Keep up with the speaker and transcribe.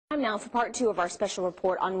time now for part 2 of our special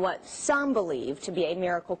report on what some believe to be a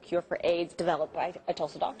miracle cure for AIDS developed by a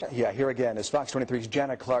Tulsa doctor. Yeah, here again is Fox 23's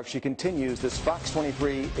Jana Clark. She continues this Fox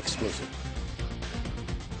 23 exclusive.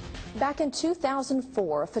 Back in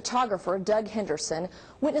 2004, photographer Doug Henderson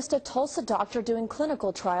witnessed a Tulsa doctor doing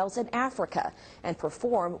clinical trials in Africa and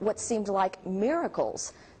perform what seemed like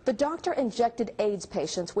miracles. The doctor injected AIDS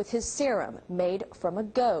patients with his serum made from a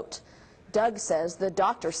goat. Doug says the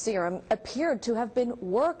doctor's serum appeared to have been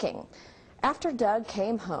working. After Doug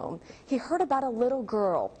came home, he heard about a little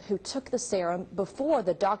girl who took the serum before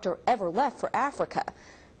the doctor ever left for Africa.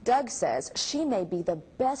 Doug says she may be the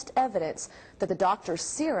best evidence that the doctor's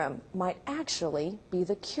serum might actually be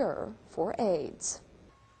the cure for AIDS.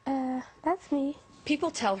 That's me. People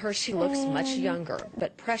tell her she looks much younger,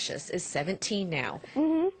 but Precious is 17 now.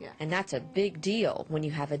 Yeah. And that's a big deal when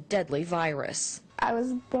you have a deadly virus. I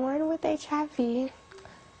was born with HIV.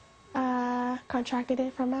 Contracted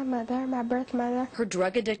it from my mother, my birth mother. Her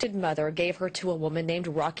drug-addicted mother gave her to a woman named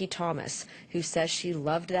Rocky Thomas, who says she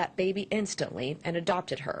loved that baby instantly and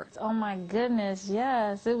adopted her. Oh my goodness,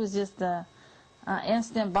 yes. It was just an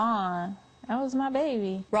instant bond. That was my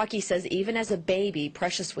baby. Rocky says even as a baby,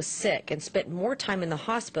 Precious was sick and spent more time in the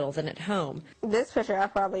hospital than at home. This picture, I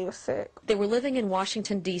probably was sick. They were living in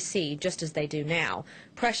Washington, D.C., just as they do now.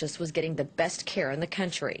 Precious was getting the best care in the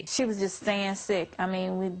country. She was just staying sick. I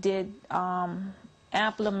mean, we did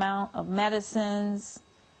ample amount of medicine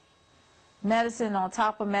on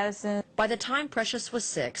top of medicine. By the time Precious was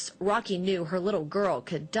 6, Rocky knew her little girl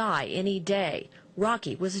could die any day.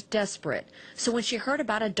 Rocky was desperate. So when she heard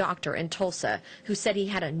about a doctor in Tulsa who said he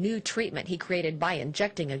had a new treatment he created by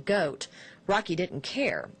injecting a goat, Rocky didn't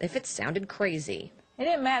care if it sounded crazy. It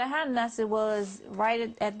didn't matter how nuts it was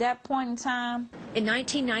right at that point in time. In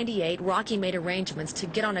 1998, Rocky made arrangements to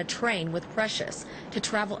get on a train with Precious to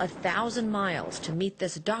travel 1,000 miles to meet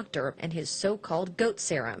this doctor and his so-called goat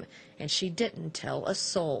serum, and she didn't tell a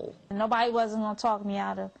soul. Nobody wasn't going to talk me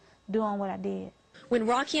out of doing what I did. When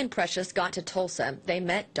Rocky and Precious got to Tulsa, they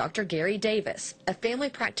met Dr. Gary Davis, a family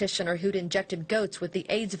practitioner who'd injected goats with the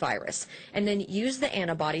AIDS virus and then used the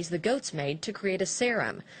antibodies the goats made to create a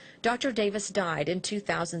serum. Dr. Davis died in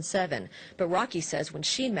 2007, but Rocky says when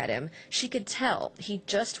she met him, she could tell he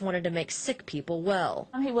just wanted to make sick people well.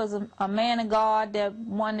 He was a man of God that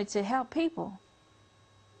wanted to help people.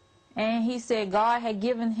 And he said God had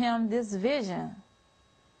given him this vision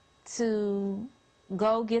to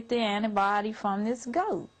go get the antibody from this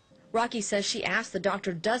goat. Rocky says she asked the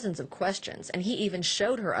doctor dozens of questions, and he even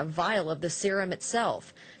showed her a vial of the serum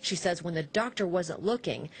itself. She says when the doctor wasn't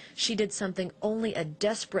looking, she did something only a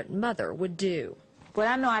desperate mother would do. But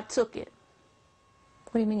I know I took it.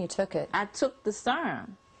 What do you mean you took it? I took the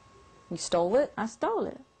serum. You stole it? I stole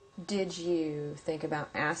it. Did you think about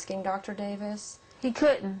asking Dr. Davis? He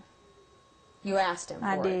couldn't. You asked him for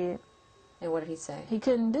I it? did. And what did he say? He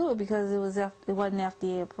couldn't do it because it wasn't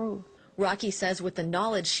FDA approved. Rocky says with the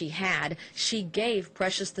knowledge she had, she gave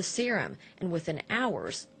Precious the serum, and within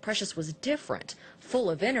hours, Precious was different, full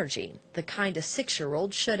of energy, the kind a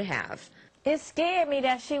 6-year-old should have. It scared me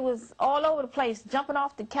that she was all over the place, jumping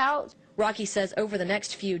off the couch. Rocky says over the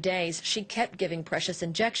next few days, she kept giving Precious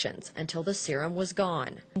injections until the serum was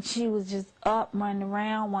gone. She was just up, running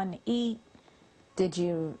around, wanting to eat. Did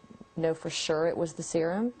you know for sure it was the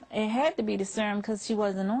serum? It had to be the serum because she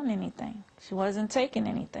wasn't on anything. She wasn't taking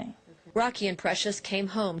anything. Rocky and Precious came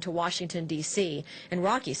home to Washington, D.C., and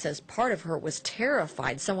Rocky says part of her was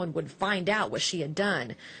terrified someone would find out what she had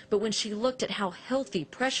done. But when she looked at how healthy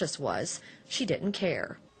Precious was, she didn't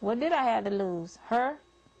care. What did I have to lose? Her?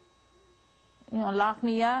 You know, lock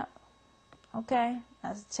me up? Okay,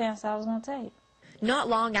 that's a chance I was going to take. Not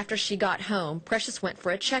long after she got home, Precious went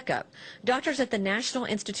for a checkup. Doctors at the National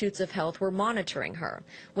Institutes of Health were monitoring her.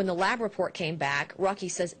 When the lab report came back, Rocky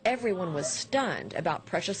says everyone was stunned about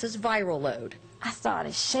Precious's viral load. I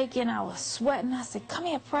started shaking, I was sweating. I said, "Come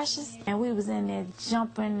here, Precious." And we was in there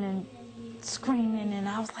jumping and screaming, and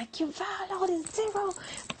I was like, "Your viral load is 0.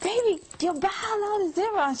 Baby, your viral load is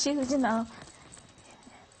 0. And she was, you know,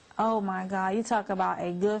 oh my God, you talk about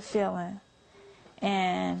a good feeling.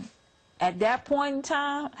 And at that point in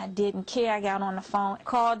time, I didn't care. I got on the phone,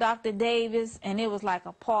 called Dr. Davis, and it was like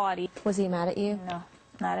a party. Was he mad at you? No,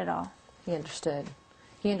 not at all. He understood.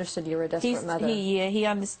 He understood you were a desperate mother. He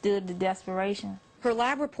understood the desperation. Her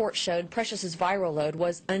lab report showed Precious's viral load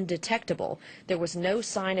was undetectable. There was no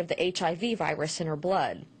sign of the HIV virus in her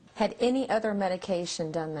blood. Had any other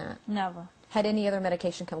medication done that? Never. Had any other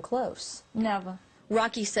medication come close? Never.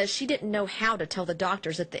 Rocky says she didn't know how to tell the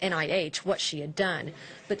doctors at the NIH what she had done,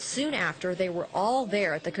 but soon after they were all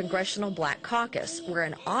there at the Congressional Black Caucus, where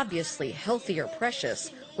an obviously healthier Precious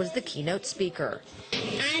was the keynote speaker.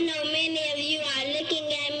 I know many of you are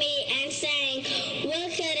looking at me and saying,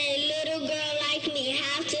 what could a little girl like me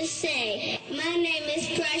have to say? My name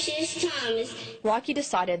is Precious Thomas. Rocky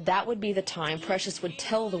decided that would be the time Precious would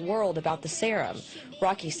tell the world about the serum.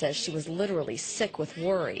 Rocky says she was literally sick with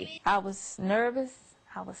worry. I was nervous.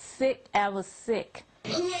 I was sick.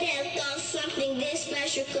 Who would have thought something this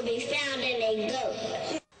special could be found in a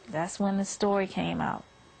goat? That's when the story came out.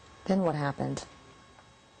 Then what happened?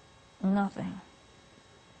 Nothing.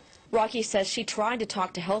 Rocky says she tried to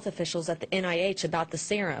talk to health officials at the NIH about the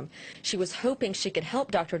serum. She was hoping she could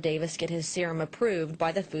help Dr. Davis get his serum approved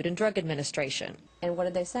by the Food and Drug Administration. And what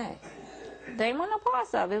did they say? They weren't no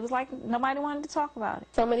parts of it. It was like nobody wanted to talk about it.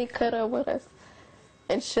 So many could have, would have,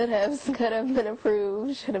 and should have been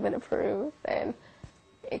approved, should have been approved, and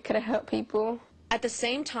it could have helped people. At the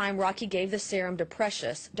same time Rocky gave the serum to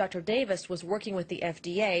Precious, Dr. Davis was working with the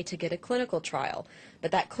FDA to get a clinical trial.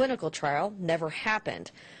 But that clinical trial never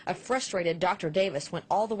happened. A frustrated Dr. Davis went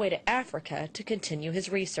all the way to Africa to continue his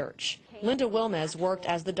research. Linda Wilmez worked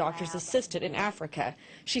as the doctor's assistant in Africa.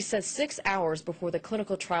 She says 6 hours before the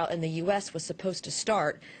clinical trial in the U.S. was supposed to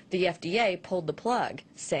start, the FDA pulled the plug,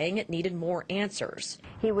 saying it needed more answers.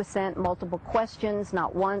 He was sent multiple questions,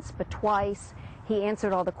 not once but twice. He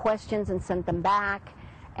answered all the questions and sent them back,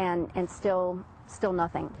 and still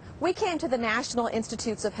nothing. We came to the National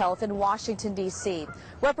Institutes of Health in Washington, D.C.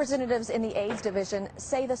 Representatives in the AIDS division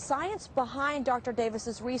say the science behind Dr.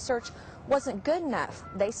 Davis's research wasn't good enough.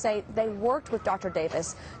 They say they worked with Dr.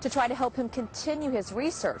 Davis to try to help him continue his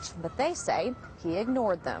research, but they say he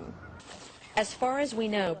ignored them. As far as we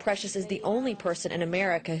know, Precious is the only person in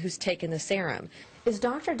America who's taken the serum. Is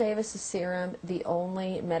Dr. Davis's serum the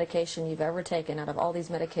only medication you've ever taken out of all these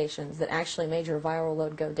medications that actually made your viral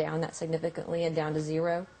load go down that significantly and down to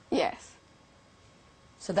 0? Yes.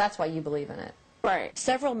 So that's why you believe in it. Right.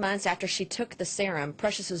 Several months after she took the serum,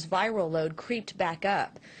 Precious's viral load creeped back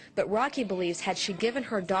up. But Rocky believes had she given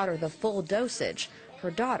her daughter the full dosage,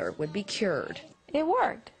 her daughter would be cured. It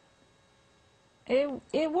worked.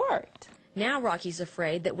 It worked. Now Rocky's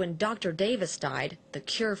afraid that when Dr. Davis died, the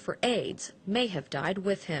cure for AIDS may have died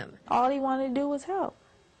with him. All he wanted to do was help.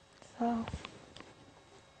 So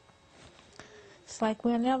it's like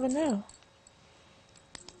we'll never know.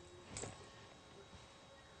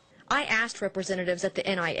 I asked representatives at the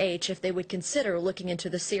NIH if they would consider looking into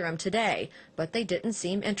the serum today, but they didn't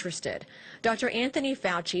seem interested. Dr. Anthony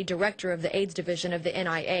Fauci, director of the AIDS division of the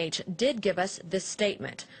NIH, did give us this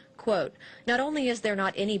statement. Quote, not only is there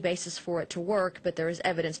not any basis for it to work, but there is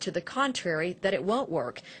evidence to the contrary that it won't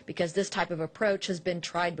work because this type of approach has been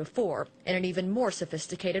tried before in an even more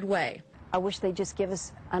sophisticated way. I wish they'd just give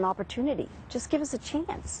us an opportunity. Just give us a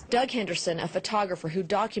chance. Doug Henderson, a photographer who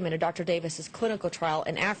documented Dr. Davis's clinical trial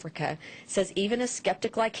in Africa, says even a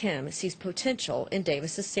skeptic like him sees potential in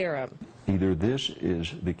Davis's serum. Either this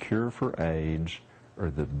is the cure for AIDS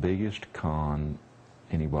or the biggest con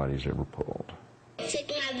anybody's ever pulled. Took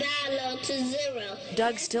my viral load to 0.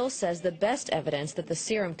 Doug still says the best evidence that the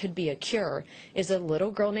serum could be a cure is a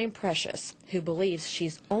little girl named Precious, who believes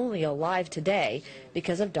she's only alive today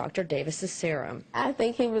because of Dr. Davis's serum. I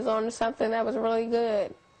think he was on something that was really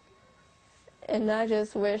good. And I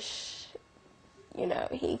just wish,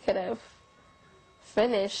 he could have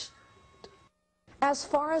finished. As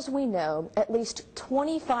far as we know, at least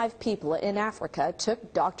 25 people in Africa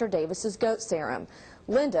took Dr. Davis's goat serum.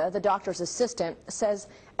 Linda, the doctor's assistant, says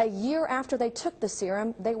a year after they took the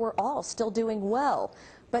serum, they were all still doing well.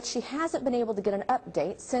 But she hasn't been able to get an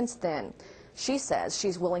update since then. She says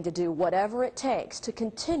she's willing to do whatever it takes to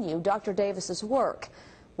continue Dr. Davis's work,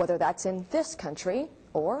 whether that's in this country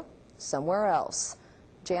or somewhere else.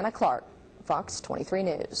 Jana Clark, Fox 23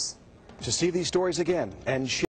 News. To see these stories again and